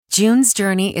June's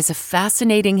Journey is a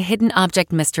fascinating hidden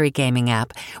object mystery gaming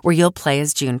app where you'll play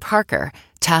as June Parker,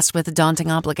 tasked with a daunting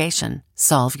obligation: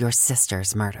 solve your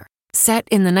sister's murder. Set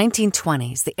in the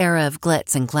 1920s, the era of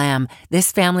glitz and glam,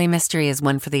 this family mystery is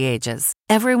one for the ages.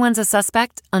 Everyone's a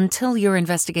suspect until your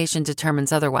investigation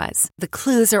determines otherwise. The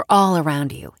clues are all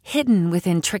around you, hidden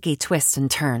within tricky twists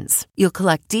and turns. You'll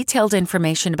collect detailed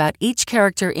information about each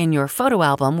character in your photo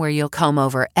album where you'll comb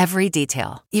over every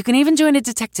detail. You can even join a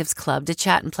detectives club to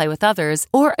chat and play with others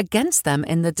or against them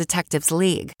in the Detectives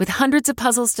League. With hundreds of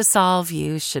puzzles to solve,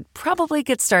 you should probably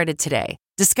get started today.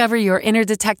 Discover your inner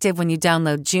detective when you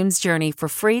download June's Journey for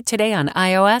free today on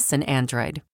iOS and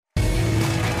Android. Welcome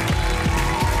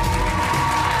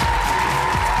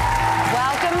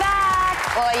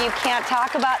back. Well, you can't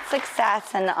talk about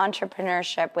success and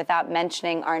entrepreneurship without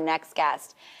mentioning our next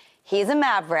guest. He's a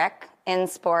maverick in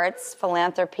sports,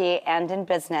 philanthropy, and in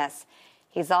business.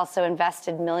 He's also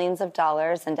invested millions of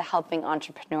dollars into helping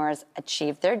entrepreneurs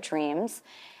achieve their dreams.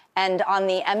 And on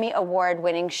the Emmy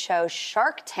Award-winning show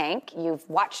Shark Tank, you've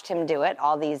watched him do it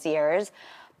all these years,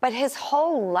 but his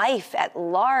whole life at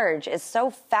large is so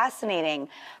fascinating.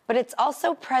 But it's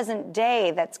also present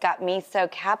day that's got me so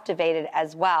captivated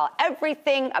as well.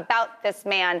 Everything about this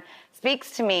man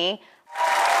speaks to me.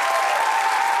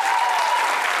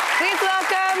 Please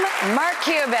welcome Mark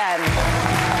Cuban.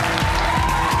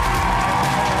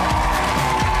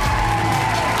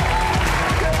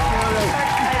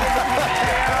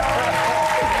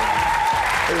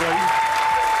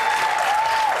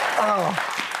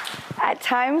 At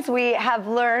times, we have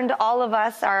learned, all of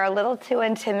us are a little too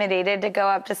intimidated to go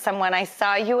up to someone. I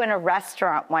saw you in a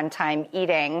restaurant one time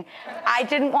eating. I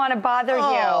didn't want to bother you.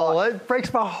 Oh, it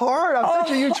breaks my heart. I'm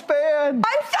such a huge fan.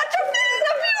 I'm such a fan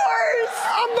of yours.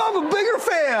 I'm a bigger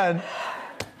fan.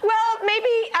 Well,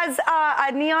 maybe as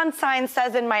a neon sign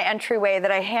says in my entryway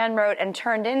that I hand wrote and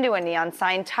turned into a neon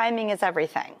sign, timing is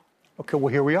everything. Okay,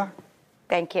 well, here we are.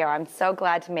 Thank you. I'm so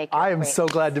glad to make you. I am so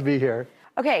glad to be here.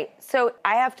 Okay, so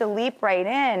I have to leap right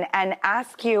in and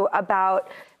ask you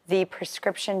about the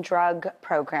prescription drug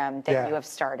program that you have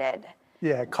started.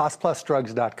 Yeah,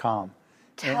 costplusdrugs.com.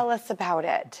 Tell us about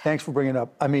it. Thanks for bringing it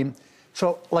up. I mean,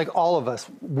 so like all of us,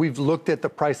 we've looked at the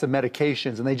price of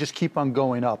medications and they just keep on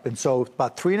going up. And so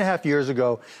about 3.5 years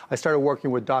ago, I started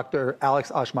working with Dr. Alex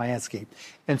Oshmayansky.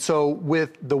 And so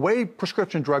with the way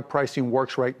prescription drug pricing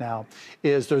works right now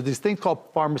is there's these things called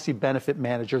pharmacy benefit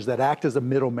managers that act as a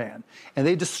middleman, and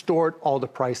they distort all the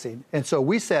pricing. And so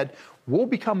we said, we'll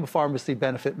become a pharmacy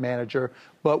benefit manager,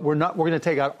 but we're going to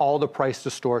take out all the price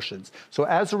distortions. So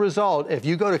as a result, if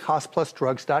you go to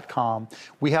costplusdrugs.com,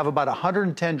 we have about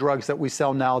 110 drugs that we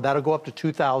sell now. That'll go up to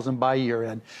 2,000 by year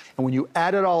end. And when you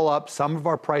add it all up, some of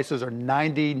our prices are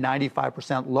 90,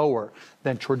 95% lower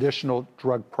than traditional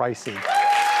drug pricing.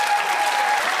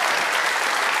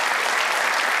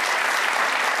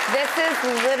 This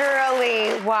is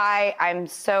literally why I'm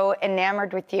so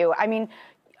enamored with you. I mean,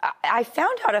 I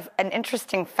found out an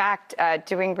interesting fact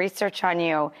doing research on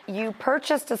you. You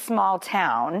purchased a small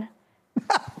town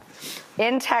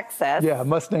in Texas. Yeah,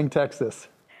 Mustang, Texas.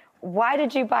 Why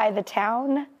did you buy the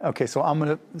town? Okay, so I'm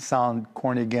going to sound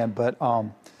corny again, but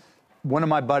one of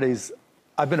my buddies,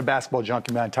 I've been a basketball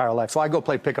junkie my entire life, so I go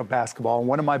play pickup basketball. And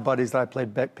one of my buddies that I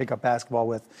played pickup basketball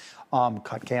with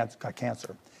got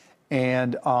cancer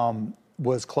and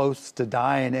was close to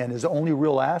dying, and his only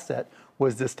real asset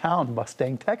was this town,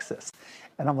 Mustang, Texas.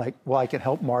 And I'm like, well, I can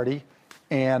help Marty,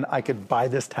 and I could buy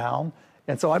this town.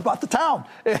 And so I bought the town.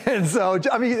 And so,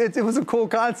 I mean, it was a cool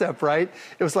concept, right?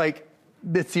 It was like,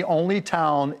 it's the only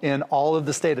town in all of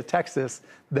the state of Texas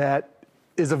that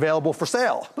is available for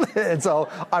sale. And so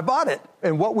I bought it.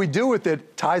 And what we do with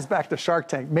it ties back to Shark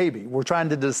Tank, maybe. We're trying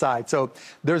to decide. So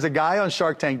there's a guy on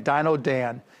Shark Tank, Dino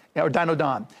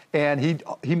Don, and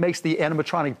he makes the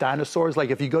animatronic dinosaurs. Like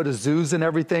if you go to zoos and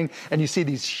everything, and you see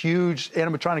these huge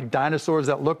animatronic dinosaurs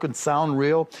that look and sound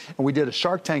real, and we did a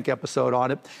Shark Tank episode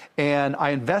on it, and I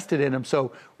invested in him.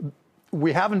 So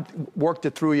we haven't worked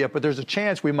it through yet, but there's a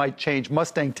chance we might change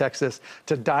Mustang, Texas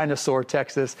to Dinosaur,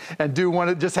 Texas, and do one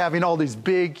of just having all these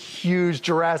big, huge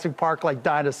Jurassic Park-like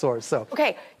dinosaurs. So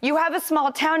okay, you have a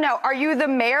small town now. Are you the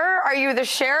mayor? Are you the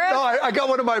sheriff? No, I got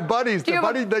one of my buddies. Do you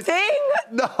have a thing?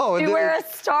 No. Do you wear a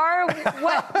star?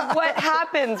 What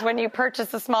happens when you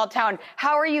purchase a small town?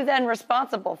 How are you then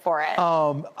responsible for it?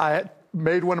 I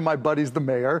made one of my buddies the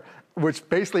mayor, which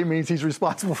basically means he's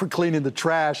responsible for cleaning the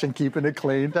trash and keeping it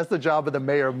clean. That's the job of the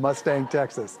mayor of Mustang,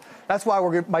 Texas. That's why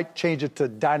we might change it to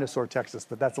Dinosaur, Texas,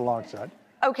 but that's a long shot.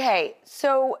 Okay,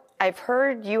 so I've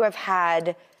heard you have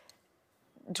had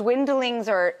dwindlings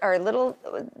or little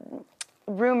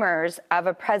rumors of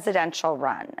a presidential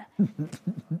run?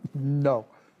 No.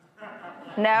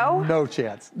 No? No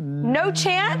chance. No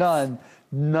chance?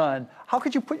 None. How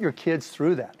could you put your kids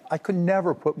through that? I could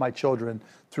never put my children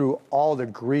through all the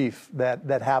grief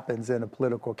that happens in a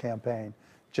political campaign.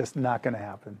 Just not going to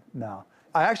happen, no.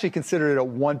 I actually considered it at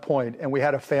one point, and we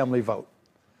had a family vote.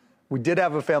 We did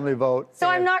have a family vote. So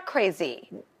I'm not crazy.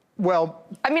 Well,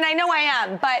 I mean, I know I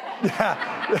am, but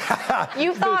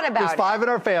you thought about there's it. 5 in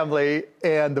our family,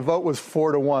 and the vote was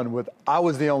 4-1 I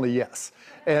was the only yes.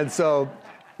 And so,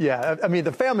 yeah, I mean,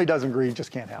 the family doesn't agree, it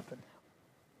just can't happen.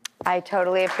 I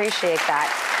totally appreciate that.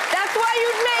 That's why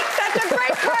you'd make such a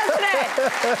great president.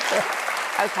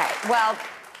 Okay, well,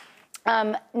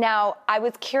 now I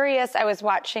was curious. I was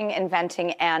watching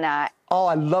Inventing Anna. Oh,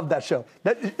 I love that show.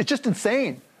 It's just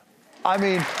insane. I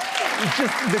mean, it's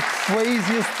just the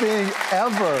craziest thing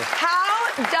ever.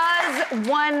 How does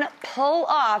one pull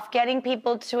off getting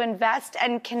people to invest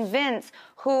and convince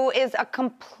who is a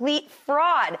complete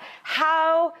fraud?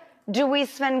 How do we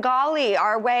Svengali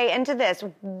our way into this?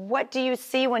 What do you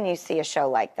see when you see a show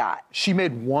like that? She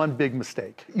made one big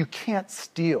mistake. You can't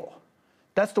steal.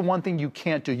 That's the one thing you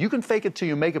can't do. You can fake it till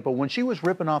you make it, but when she was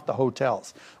ripping off the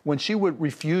hotels, when she would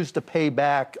refuse to pay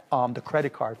back the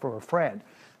credit card for her friend,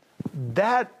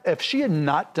 if she had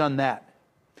not done that,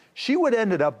 she would have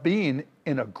ended up being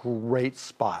in a great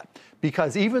spot.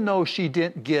 Because even though she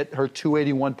didn't get her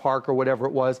 281 park or whatever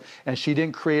it was, and she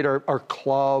didn't create our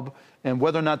club, and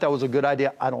whether or not that was a good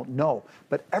idea, I don't know.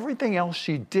 But everything else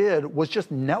she did was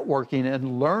just networking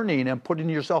and learning and putting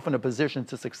yourself in a position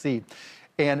to succeed.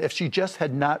 And if she just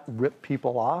had not ripped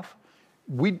people off,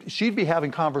 she'd be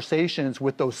having conversations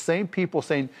with those same people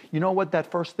saying, you know what, that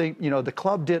first thing, the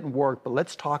club didn't work, but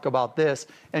let's talk about this.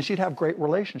 And she'd have great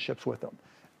relationships with them.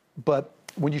 But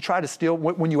when you try to steal,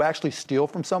 when you actually steal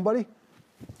from somebody,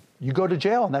 you go to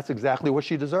jail, and that's exactly what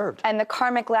she deserved. And the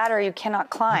karmic ladder you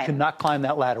cannot climb. You cannot climb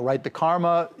that ladder, right? The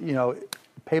karma,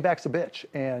 payback's a bitch,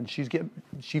 and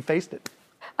she faced it.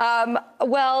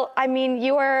 Well, I mean,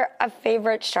 you are a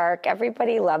favorite shark.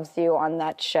 Everybody loves you on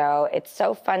that show. It's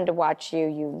so fun to watch you.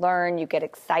 You learn, you get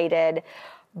excited.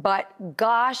 But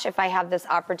gosh, if I have this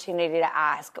opportunity to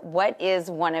ask, what is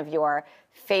one of your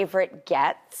favorite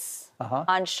gets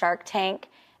on Shark Tank?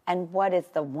 And what is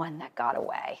the one that got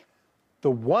away?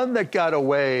 The one that got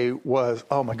away was,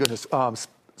 oh my goodness,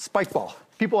 spike ball.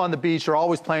 People on the beach are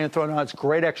always playing and throwing around. It's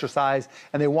great exercise.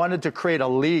 And they wanted to create a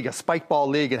league, a spike ball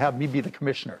league, and have me be the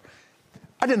commissioner.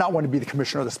 I did not want to be the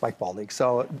commissioner of the spike ball league.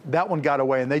 So that one got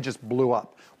away, and they just blew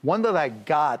up. One that I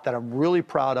got that I'm really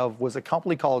proud of was a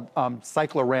company called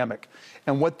Cycloramic.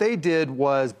 And what they did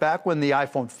was, back when the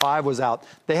iPhone 5 was out,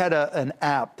 they had an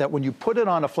app that when you put it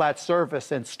on a flat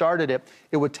surface and started it,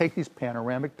 it would take these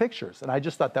panoramic pictures. And I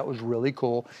just thought that was really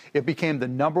cool. It became the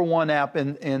 #1 app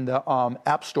in the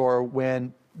App Store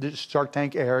when the Shark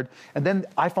Tank aired. And then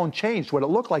iPhone changed what it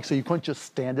looked like, so you couldn't just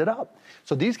stand it up.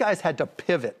 So these guys had to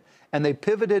pivot. And they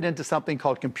pivoted into something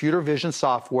called computer vision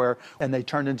software, and they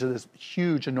turned into this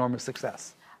huge, enormous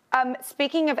success.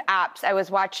 Speaking of apps, I was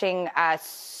watching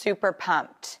Super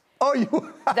Pumped. Oh,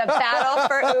 The Battle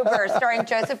for Uber, starring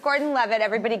Joseph Gordon-Levitt.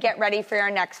 Everybody get ready for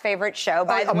your next favorite show.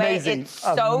 By the way, it's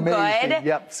so good.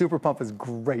 Yep, Super Pump is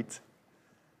great.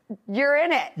 You're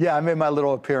in it. Yeah, I made my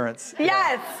little appearance.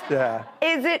 Yes. Yeah.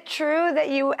 Is it true that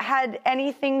you had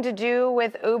anything to do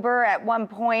with Uber at one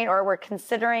point, or were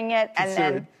considering it?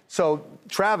 So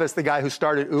Travis, the guy who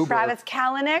started Uber. Travis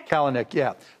Kalanick? Kalanick,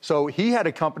 yeah. So he had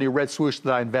a company, Red Swoosh,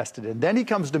 that I invested in. Then he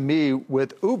comes to me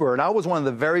with Uber, and I was one of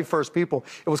the very first people.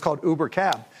 It was called Uber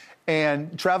Cab.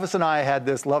 And Travis and I had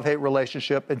this love-hate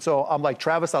relationship. And so I'm like,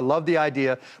 Travis, I love the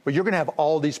idea, but you're going to have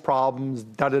all these problems,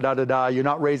 da-da-da-da-da. You're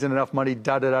not raising enough money,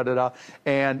 da-da-da-da-da.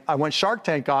 And I went Shark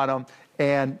Tank on him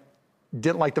and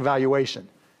didn't like the valuation.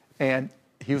 And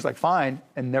he was like, fine,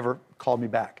 and never called me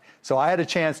back. So I had a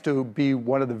chance to be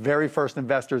one of the very first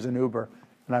investors in Uber,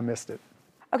 and I missed it.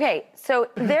 Okay, so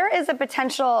there is a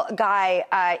potential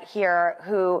guy here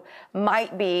who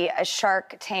might be a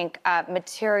Shark Tank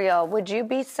material. Would you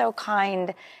be so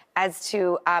kind as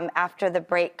to, after the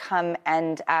break, come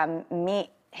and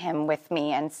meet him with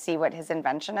me and see what his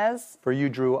invention is? For you,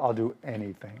 Drew, I'll do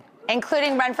anything.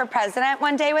 Including run for president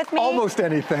one day with me? Almost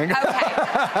anything. Okay.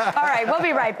 All right, we'll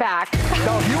be right back.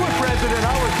 No, if you were president,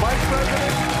 I was vice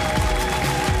president.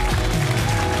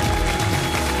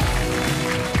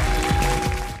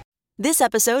 This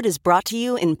episode is brought to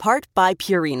you in part by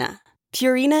Purina.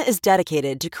 Purina is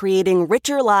dedicated to creating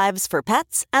richer lives for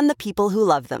pets and the people who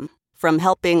love them. From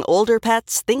helping older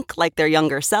pets think like their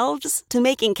younger selves to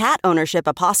making cat ownership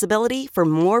a possibility for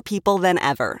more people than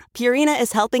ever, Purina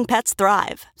is helping pets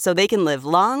thrive so they can live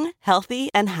long,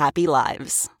 healthy, and happy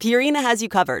lives. Purina has you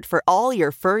covered for all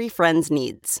your furry friends'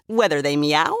 needs, whether they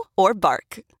meow or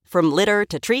bark. From litter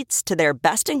to treats to their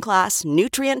best-in-class,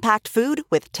 nutrient-packed food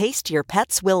with taste your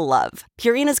pets will love,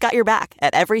 Purina's got your back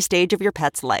at every stage of your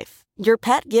pet's life. Your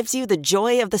pet gives you the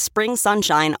joy of the spring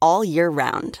sunshine all year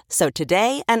round. So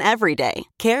today and every day,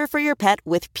 care for your pet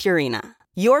with Purina.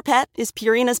 Your pet is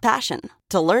Purina's passion.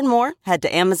 To learn more, head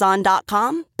to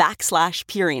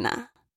Amazon.com/Purina.